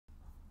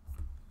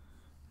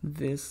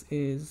This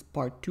is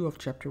part 2 of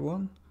chapter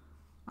 1.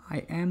 I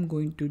am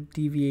going to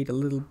deviate a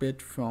little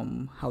bit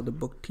from how the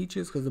book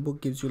teaches, because the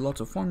book gives you lots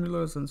of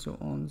formulas and so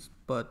on,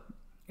 but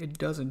it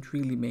doesn't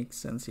really make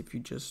sense if you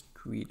just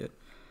read it.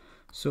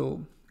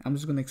 So I'm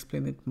just going to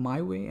explain it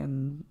my way,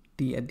 and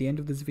at the end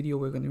of this video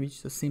we're going to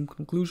reach the same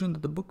conclusion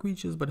that the book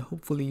reaches, but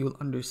hopefully you'll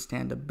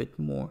understand a bit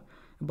more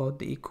about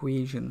the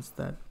equations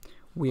that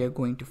we are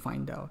going to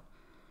find out.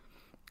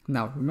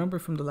 Now remember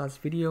from the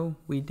last video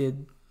we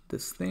did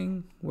this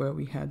thing where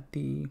we had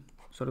the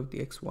sort of the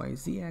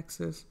XYZ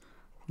axis,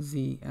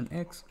 Z and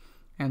X,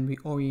 and we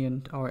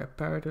orient our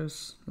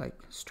apparatus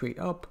like straight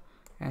up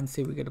and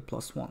say we get a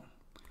 +1.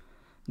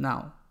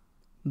 Now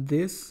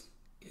this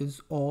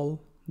is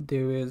all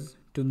there is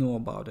to know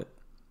about it.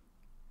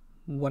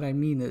 What I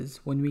mean is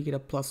when we get a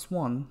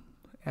 +1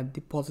 at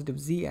the positive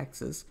Z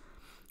axis,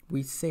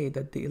 we say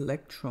that the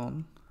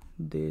electron,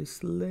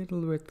 this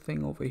little red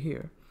thing over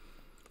here,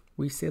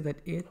 we say that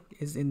it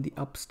is in the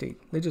up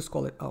state. Let's just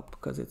call it up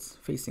because it's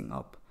facing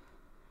up,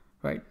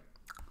 right?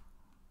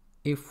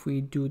 If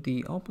we do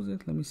the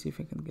opposite, let me see if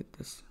I can get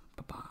this.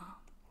 Let's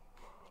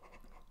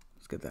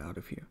get that out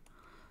of here.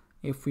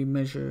 If we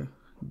measure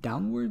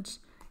downwards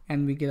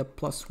and we get a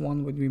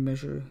 +1 when we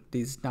measure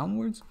these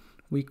downwards,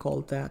 we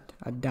call that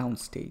a down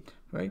state,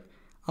 right?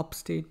 Up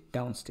state,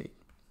 down state.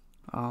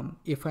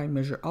 If I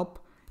measure up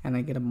and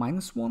I get a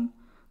 -1,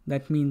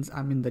 that means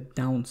I'm in the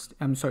down state.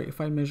 I'm sorry, if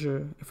I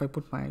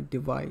put my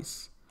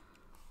device,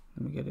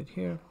 let me get it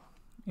here.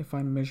 If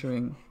I'm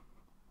measuring,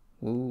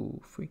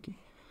 whoa, freaky.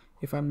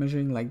 If I'm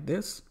measuring like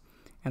this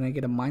and I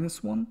get a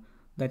 -1,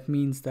 that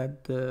means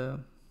that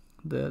the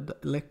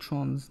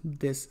electrons,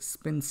 this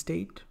spin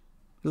state,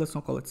 let's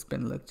not call it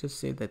spin, let's just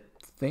say that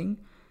thing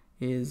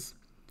is,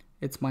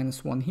 it's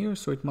 -1 here,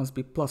 so it must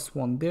be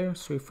 +1 there.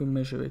 So if we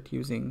measure it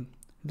using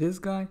this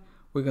guy,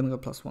 we're gonna go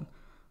 +1.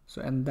 So,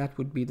 and that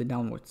would be the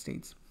downward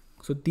states.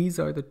 So these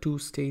are the two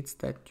states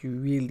that you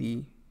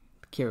really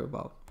care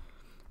about,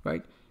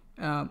 right?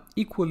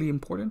 Equally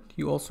important,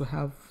 you also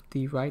have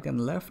the right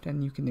and left,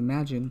 and you can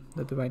imagine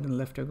that the right and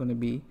left are going to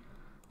be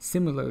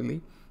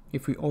similarly.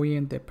 If we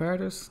orient the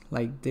apparatus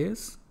like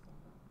this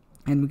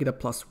and we get a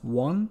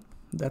 +1,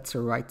 that's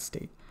a right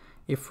state.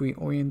 If we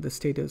orient the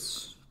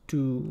status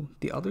to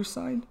the other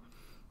side,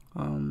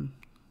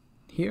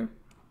 here,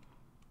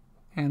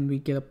 and we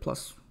get a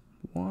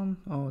 +1,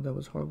 oh, that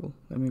was horrible.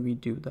 Let me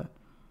redo that.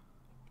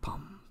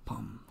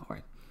 All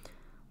right,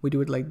 we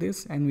do it like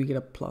this and we get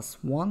a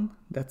 +1,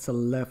 that's a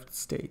left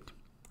state,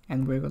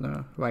 and we're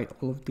gonna write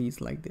all of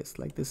these like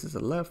this is a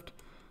left,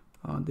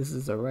 this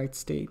is a right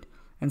state.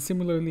 And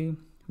similarly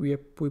we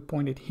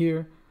point it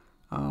here,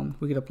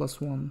 we get a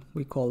 +1,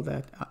 we call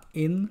that an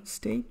in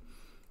state,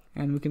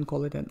 and we can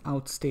call it an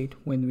out state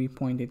when we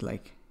point it,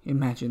 like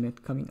imagine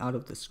it coming out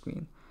of the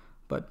screen,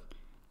 but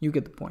you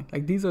get the point.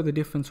 Like these are the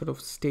different sort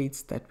of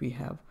states that we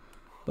have,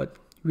 but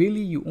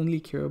really you only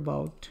care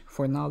about,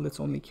 for now, let's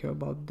only care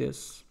about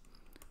this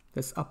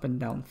up and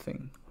down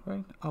thing,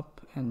 right?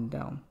 Up and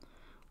down.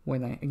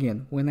 When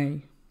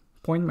I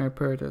point my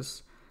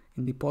apparatus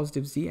in the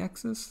positive Z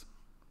axis,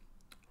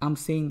 I'm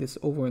saying this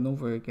over and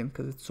over again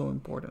because it's so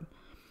important.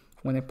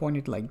 When I point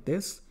it like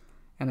this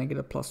and I get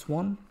a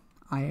 +1,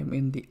 I am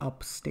in the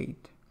up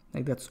state.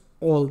 Like that's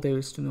all there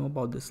is to know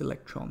about this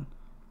electron,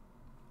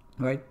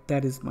 right?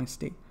 That is my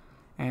state.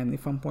 And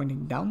if I'm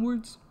pointing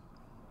downwards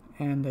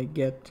and I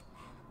get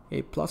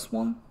a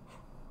 +1,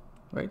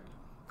 right,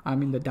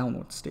 I'm in the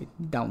downward state,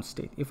 down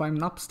state. If I'm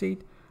in up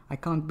state, I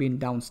can't be in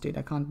down state,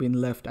 I can't be in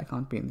left, I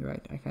can't be in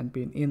right, I can't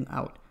be in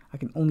out, I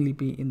can only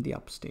be in the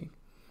up state.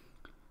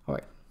 All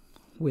right,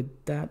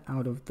 with that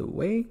out of the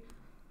way,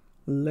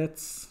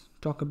 let's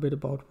talk a bit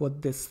about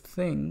what this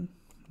thing,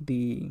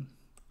 the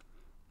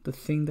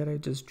thing that I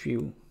just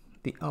drew,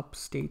 the up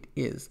state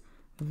is.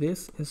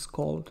 This is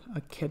called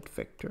a Ket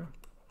vector,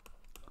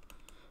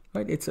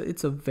 right? It's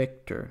a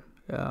vector.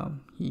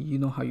 You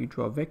know how you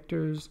draw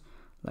vectors,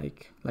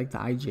 like the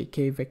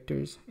IJK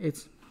vectors.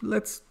 It's,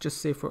 let's just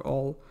say for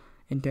all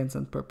intents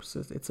and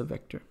purposes, it's a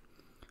vector.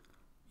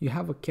 You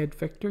have a Ket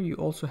vector, you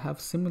also have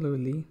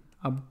similarly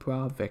a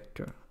Bra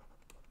vector.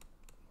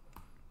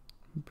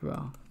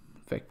 Bra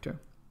vector.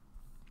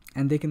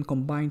 And they can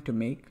combine to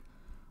make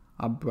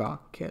a Bra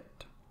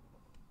Ket.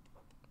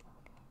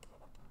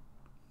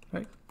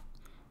 Right?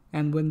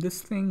 And when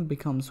this thing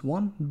becomes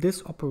 1,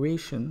 this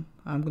operation,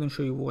 I'm going to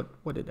show you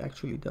what it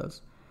actually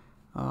does.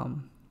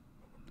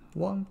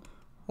 1,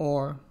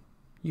 or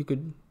it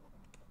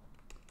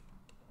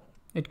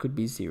could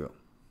be 0.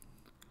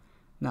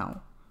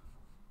 Now,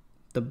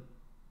 the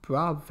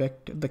Bra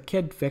vector, the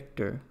Ket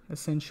vector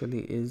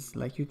essentially is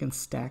like you can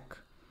stack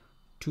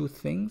two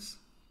things.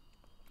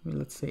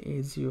 Let's say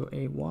A0,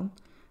 A1.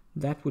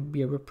 That would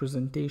be a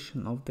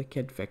representation of the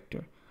Ket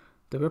vector.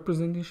 The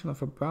representation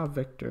of a Bra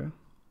vector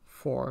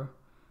for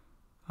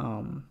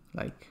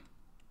like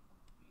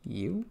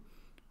U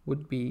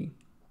would be,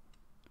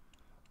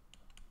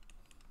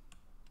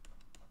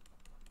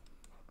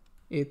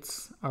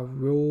 it's a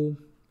row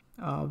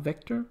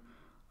vector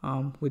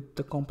with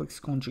the complex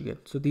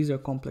conjugate. So these are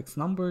complex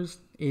numbers.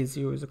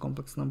 A0 is a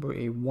complex number,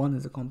 A1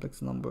 is a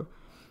complex number,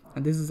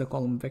 and this is a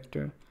column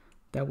vector.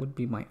 That would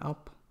be my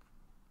up,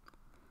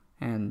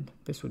 and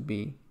this would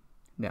be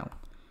down.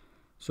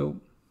 So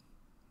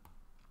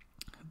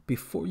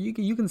before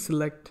you can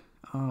select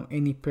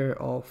any pair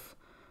of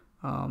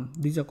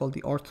these are called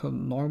the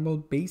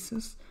orthonormal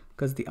bases,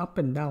 because the up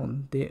and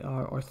down, they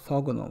are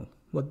orthogonal.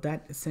 What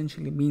that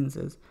essentially means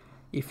is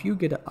if you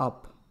get an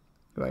up,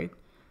 right,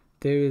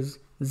 there is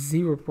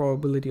zero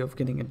probability of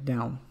getting it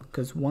down,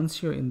 because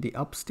once you're in the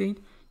up state,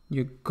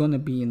 you're gonna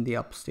be in the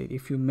up state.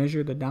 If you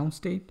measure the down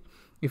state,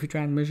 if you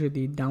try and measure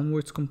the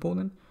downwards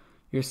component,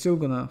 you're still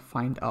gonna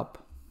find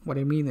up. What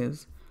I mean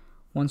is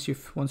once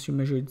you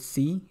measured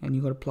Z and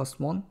you got a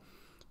 +1,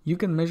 you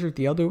can measure it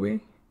the other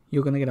way,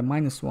 you're gonna get a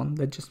 -1.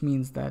 That just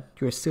means that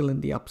you're still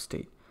in the up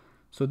state.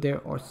 So they're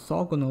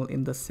orthogonal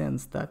in the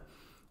sense that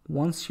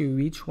once you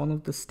reach one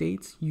of the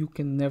states, you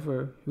can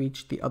never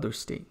reach the other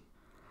state.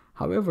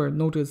 However,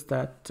 notice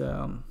that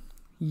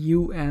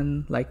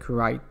UN, like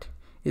right,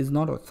 is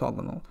not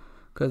orthogonal,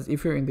 because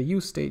if you're in the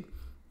U state,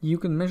 you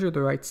can measure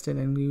the right state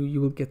and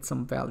you will get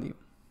some value.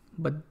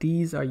 But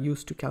these are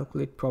used to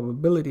calculate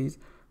probabilities,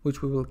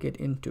 which we will get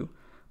into.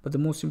 But the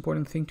most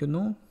important thing to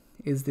know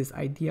is this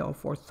idea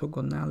of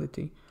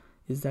orthogonality,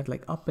 is that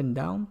like up and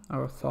down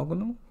are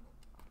orthogonal.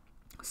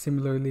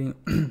 Similarly,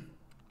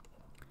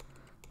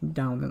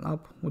 down and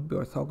up would be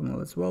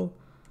orthogonal as well.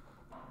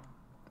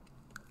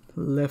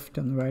 Left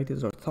and right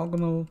is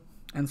orthogonal,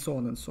 and so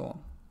on and so on.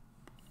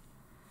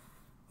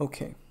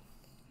 Okay,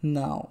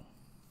 now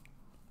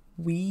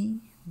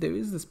there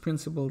is this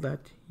principle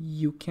that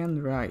you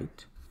can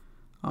write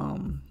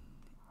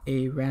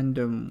a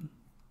random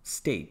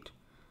state,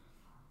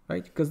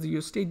 right? Because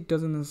your state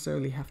doesn't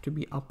necessarily have to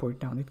be up or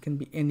down. It can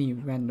be any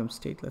random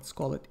state. Let's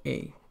call it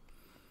A.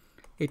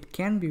 It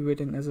can be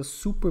written as a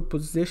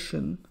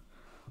superposition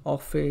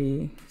of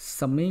a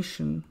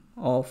summation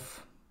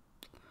of,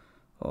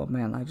 oh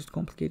man, I just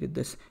complicated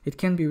this. It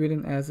can be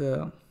written as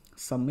a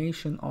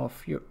summation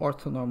of your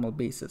orthonormal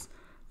bases.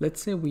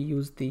 Let's say we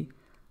use the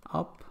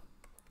up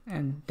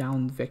and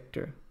down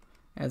vector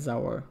as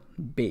our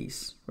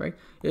base, right?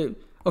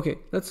 Okay,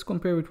 let's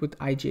compare it with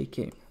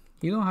IJK.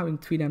 You know how in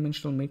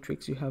three-dimensional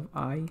matrix you have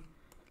I,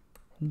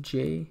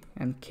 J,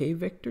 and K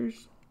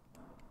vectors,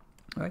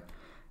 right?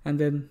 And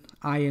then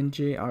I and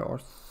J are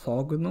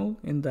orthogonal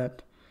in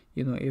that,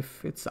 you know,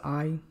 if it's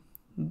I,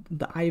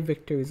 the I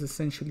vector is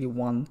essentially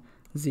 1,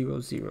 0,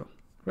 0,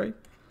 right?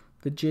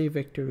 The J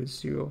vector is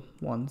 0,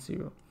 1,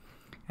 0,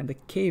 and the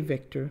K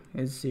vector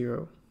is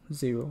 0,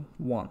 0,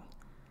 1.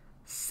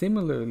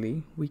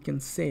 Similarly, we can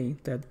say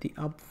that the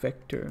up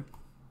vector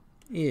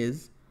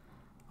is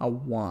a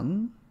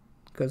 1,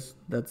 because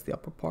that's the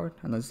upper part,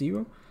 and a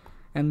 0,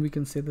 and we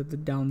can say that the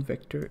down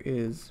vector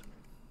is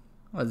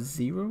a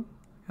 0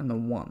 and a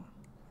 1.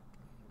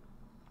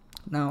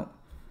 Now,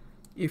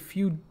 if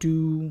you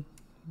do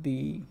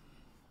the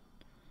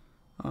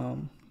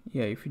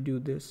if you do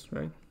this,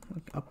 right,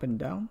 like up and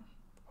down,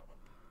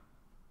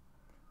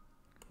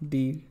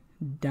 the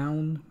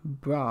down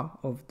bra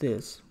of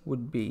this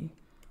would be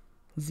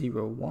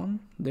 0, 1.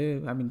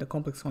 The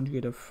complex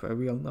conjugate of a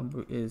real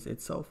number is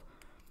itself,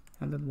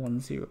 and then 1,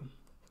 0.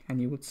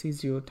 And you would see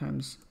 0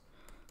 times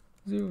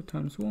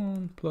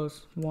 1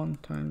 plus 1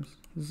 times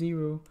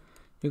 0,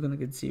 you're gonna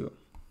get 0.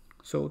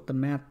 So the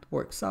math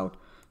works out.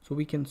 So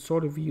we can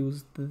sort of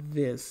use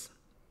this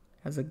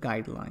as a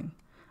guideline.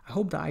 I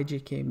hope the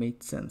IJK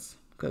made sense,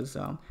 because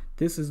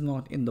this is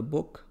not in the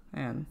book,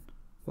 and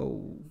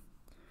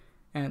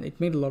it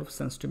made a lot of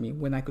sense to me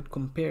when I could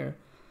compare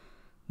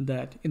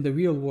that in the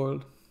real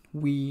world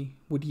we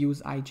would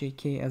use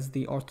IJK as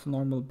the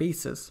orthonormal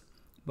basis,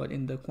 but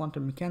in the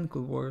quantum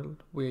mechanical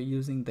world we're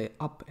using the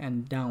up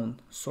and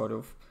down sort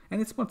of,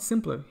 and it's much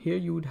simpler. Here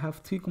you would have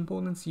 3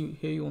 components,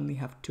 here you only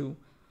have 2,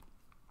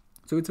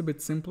 so it's a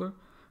bit simpler,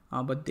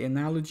 but the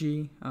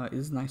analogy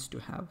is nice to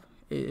have.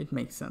 It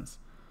makes sense.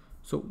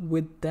 So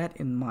with that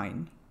in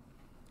mind,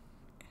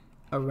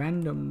 a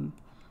random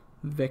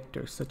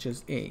vector such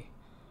as A,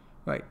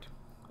 right,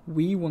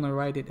 we want to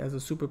write it as a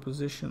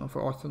superposition of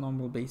an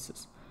orthonormal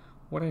basis.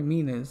 What I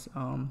mean is,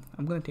 I'm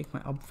going to take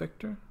my up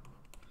vector,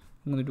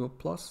 I'm going to do a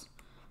plus,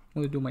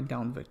 I'm going to do my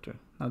down vector.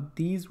 Now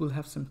these will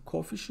have some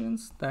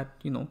coefficients that,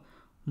 you know,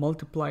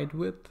 multiplied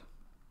with,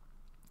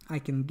 I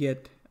can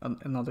get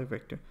another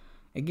vector.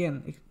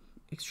 Again,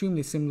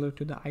 extremely similar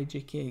to the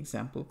IJK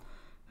example.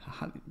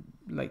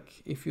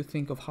 Like if you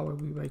think of how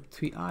we write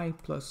 3i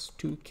plus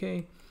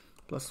 2k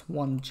plus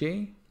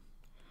 1j,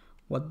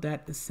 what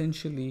that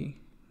essentially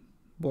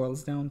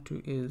boils down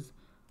to is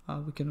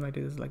we can write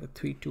it as like a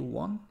 3, 2,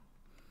 1,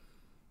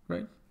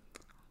 right?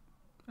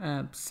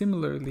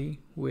 Similarly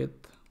with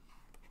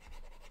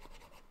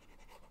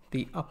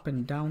the up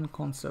and down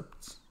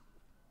concepts,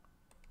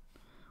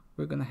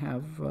 we're gonna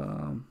have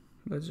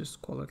let's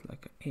just call it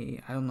like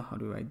a, I don't know how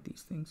to write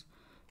these things,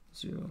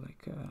 0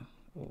 like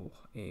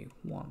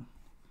A1.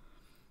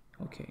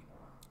 Okay,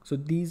 so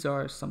these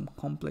are some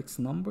complex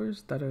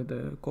numbers that are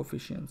the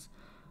coefficients.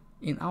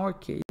 In our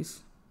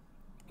case,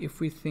 if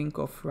we think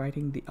of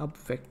writing the up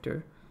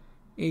vector,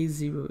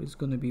 a0 is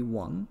going to be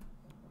 1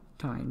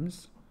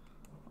 times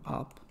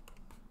up,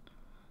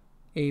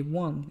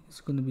 a1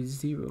 is going to be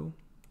 0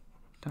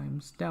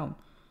 times down,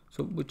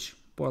 so which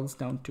boils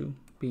down to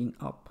being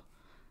up.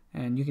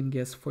 And you can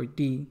guess for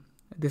D,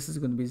 this is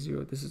going to be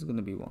 0, this is going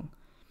to be 1.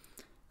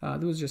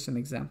 That was just an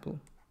example.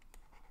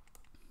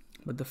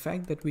 But the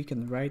fact that we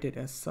can write it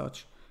as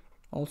such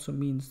also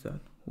means that,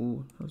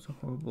 oh, that was a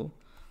horrible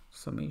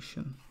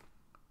summation.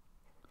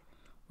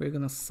 We're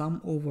going to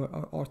sum over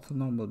our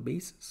orthonormal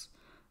bases,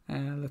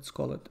 and let's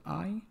call it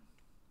I.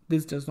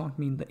 This does not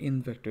mean the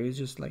in vector, it's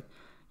just like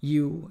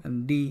U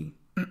and D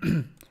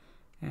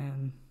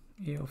and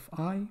A of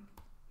I,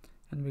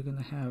 and we're going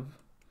to have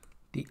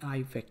the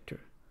I vector.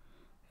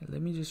 And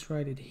let me just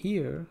write it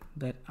here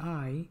that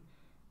I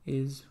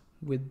is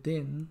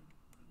within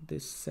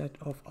this set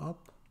of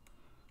up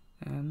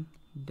and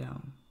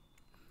down.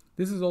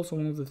 This is also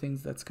one of the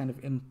things that's kind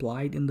of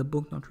implied in the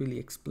book, not really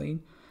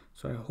explained.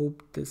 So I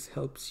hope this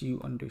helps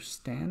you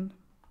understand.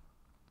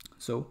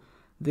 So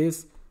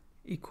this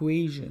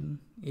equation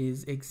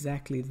is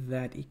exactly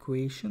that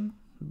equation,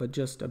 but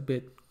just a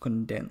bit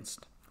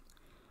condensed.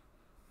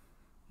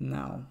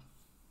 Now,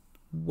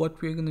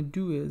 what we're going to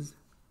do is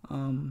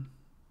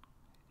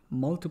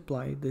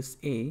multiply this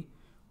A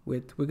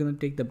with, we're going to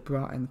take the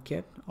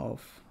bracket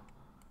of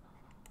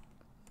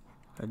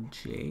a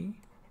J,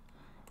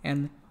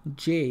 and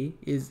J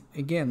is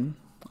again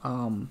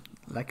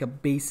like a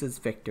basis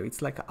vector.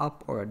 It's like a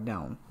up or a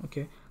down.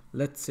 Okay,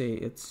 let's say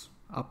it's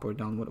up or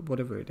down,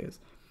 whatever it is.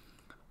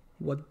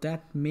 What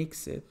that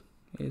makes it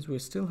is we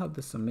still have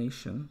the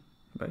summation,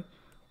 right?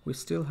 We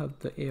still have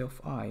the A of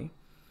I,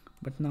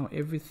 but now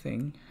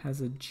everything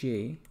has a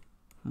J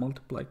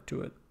multiplied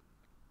to it.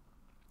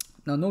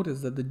 Now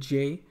notice that the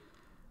J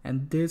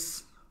and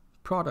this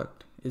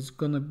product is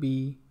gonna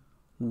be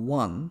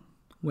 1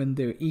 when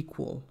they're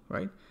equal,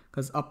 right?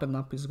 Because up and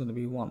up is gonna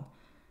be 1.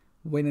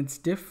 When it's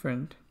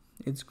different,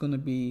 it's gonna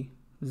be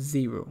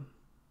 0,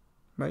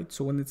 right?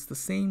 So when it's the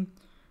same,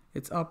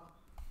 it's up.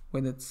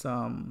 When it's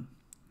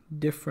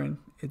different,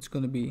 it's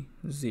gonna be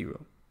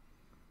 0.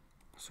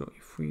 So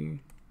if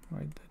we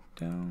write that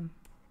down,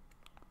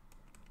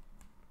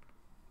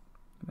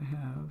 I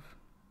have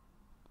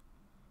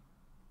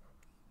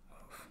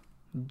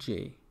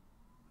J.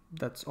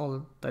 That's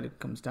all that it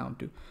comes down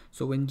to.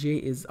 So when J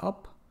is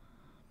up,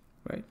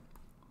 right,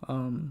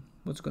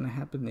 what's going to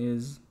happen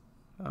is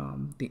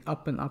the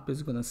up and up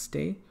is going to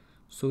stay,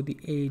 so the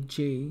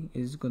AJ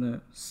is going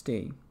to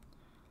stay,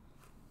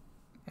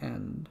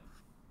 and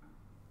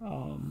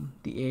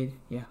the A,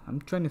 yeah,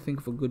 I'm trying to think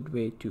of a good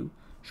way to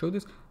show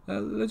this.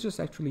 Let's just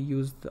actually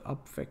use the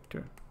up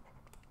vector,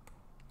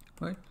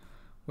 right?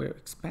 We're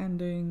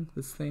expanding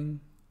this thing,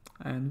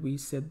 and we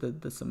said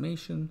that the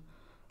summation,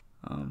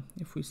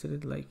 if we set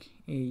it like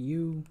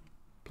AU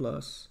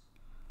plus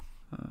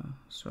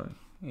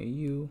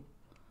AU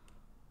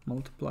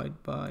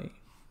multiplied by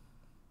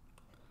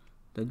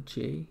the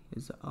J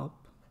is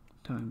up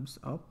times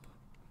up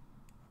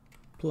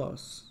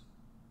plus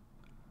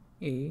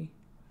A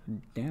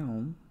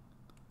down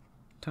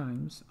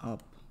times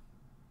up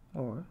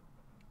or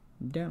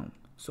down.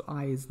 So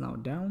I is now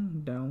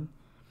down, down.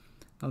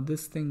 Now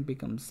this thing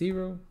becomes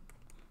 0.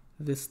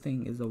 This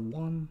thing is a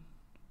 1.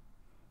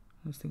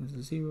 This thing is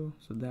a 0.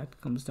 So that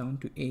comes down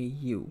to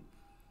AU.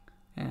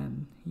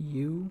 And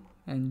U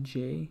and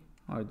J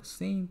are the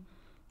same.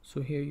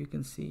 So here you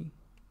can see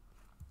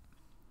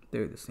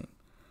they're the same.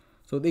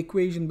 So the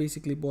equation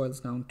basically boils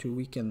down to,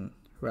 we can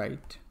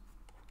write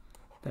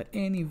that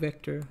any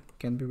vector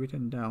can be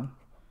written down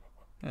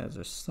as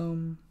a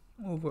sum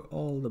over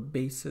all the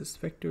basis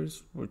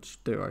vectors, which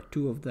there are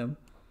 2 of them,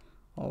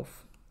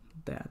 of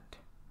that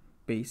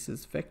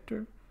basis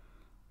vector,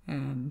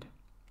 and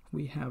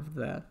we have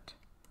that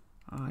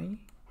I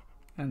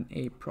and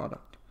A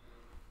product.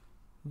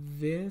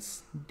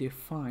 This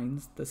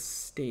defines the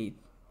state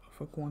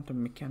of a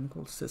quantum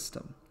mechanical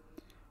system,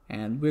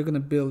 and we're going to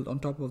build on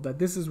top of that.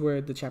 This is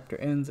where the chapter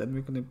ends, and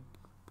we're going to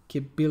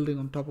keep building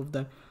on top of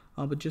that.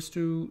 But just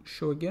to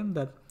show again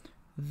that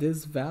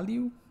this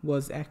value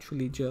was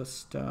actually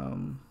just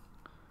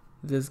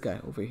this guy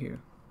over here,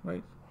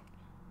 right?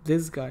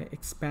 This guy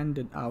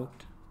expanded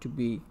out to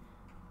be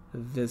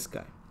this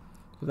guy.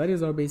 So that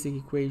is our basic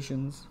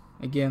equations.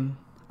 Again,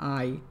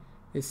 I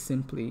is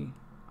simply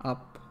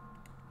up,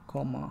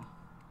 comma,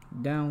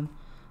 down.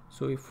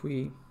 So if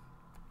we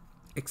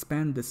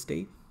expand the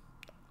state,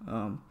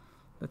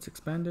 let's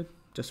expand it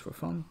just for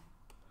fun.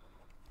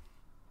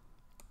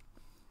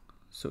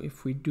 So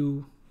if we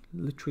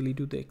literally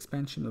do the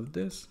expansion of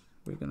this,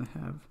 we're gonna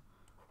have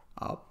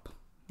up,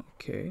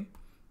 okay,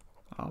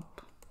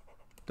 up,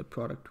 the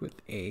product with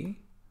A,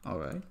 all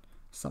right,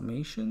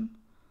 summation,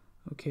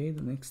 okay,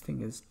 the next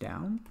thing is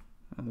down,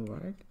 all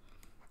right,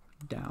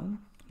 down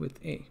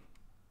with A,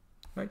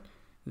 right?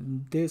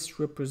 This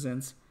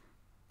represents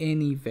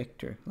any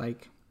vector.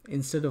 Like,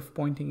 instead of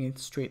pointing it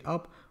straight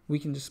up, we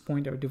can just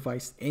point our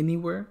device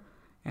anywhere,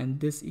 and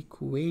this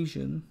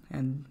equation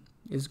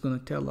is going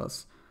to tell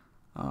us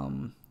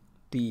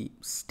the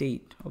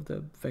state of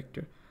the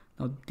vector.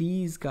 Now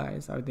these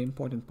guys are the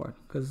important part,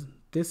 because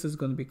this is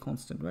going to be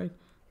constant, right?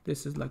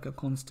 This is like a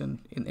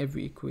constant in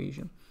every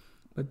equation,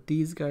 but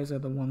these guys are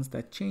the ones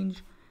that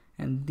change,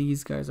 and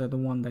these guys are the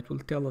one that will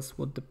tell us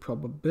what the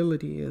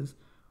probability is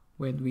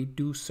when we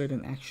do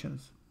certain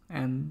actions.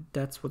 And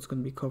that's what's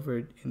going to be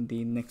covered in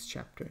the next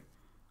chapter.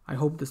 I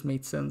hope this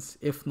made sense.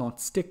 If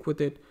not, stick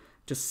with it.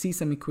 Just see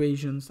some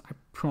equations. I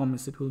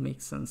promise it will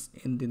make sense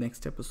in the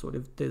next episode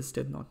if this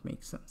did not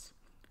make sense.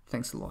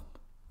 Thanks a lot.